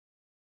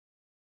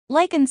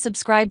Like and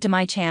subscribe to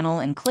my channel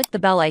and click the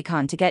bell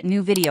icon to get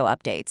new video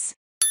updates.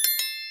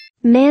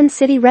 Man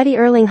City ready.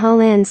 Erling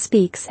Haaland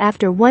speaks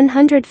after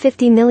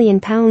 £150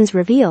 million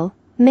reveal.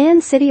 Man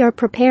City are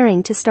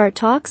preparing to start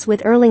talks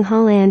with Erling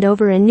Haaland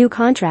over a new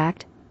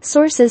contract,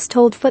 sources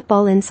told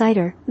Football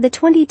Insider. The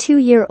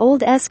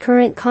 22-year-old's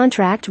current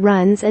contract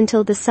runs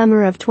until the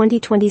summer of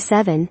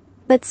 2027,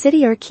 but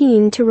City are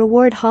keen to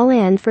reward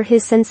Haaland for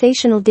his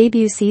sensational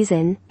debut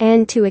season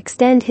and to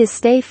extend his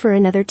stay for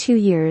another 2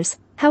 years.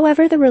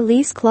 However, the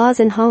release clause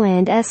in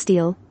Haaland's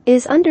deal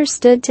is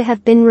understood to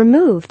have been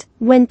removed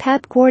when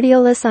Pep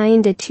Guardiola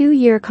signed a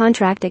 2-year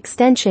contract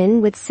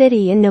extension with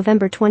City in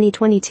November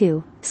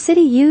 2022.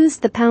 City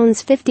used the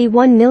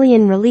 £51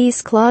 million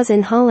release clause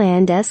in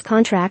Haaland's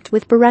contract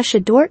with Borussia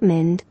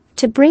Dortmund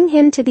to bring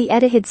him to the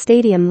Etihad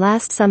Stadium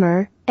last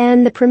summer,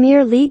 and the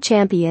Premier League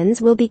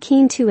champions will be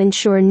keen to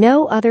ensure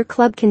no other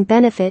club can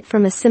benefit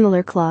from a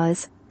similar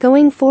clause.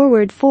 Going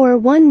forward,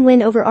 4-1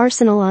 win over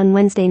Arsenal on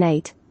Wednesday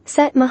night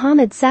set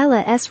Mohamed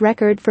Salah's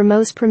record for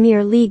most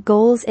Premier League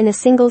goals in a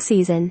single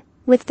season.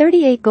 With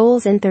 38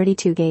 goals in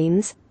 32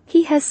 games,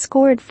 he has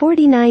scored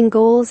 49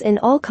 goals in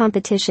all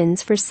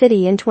competitions for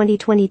City in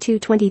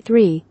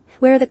 2022-23,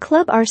 where the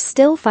club are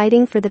still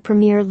fighting for the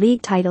Premier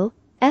League title,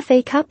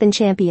 FA Cup and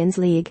Champions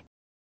League.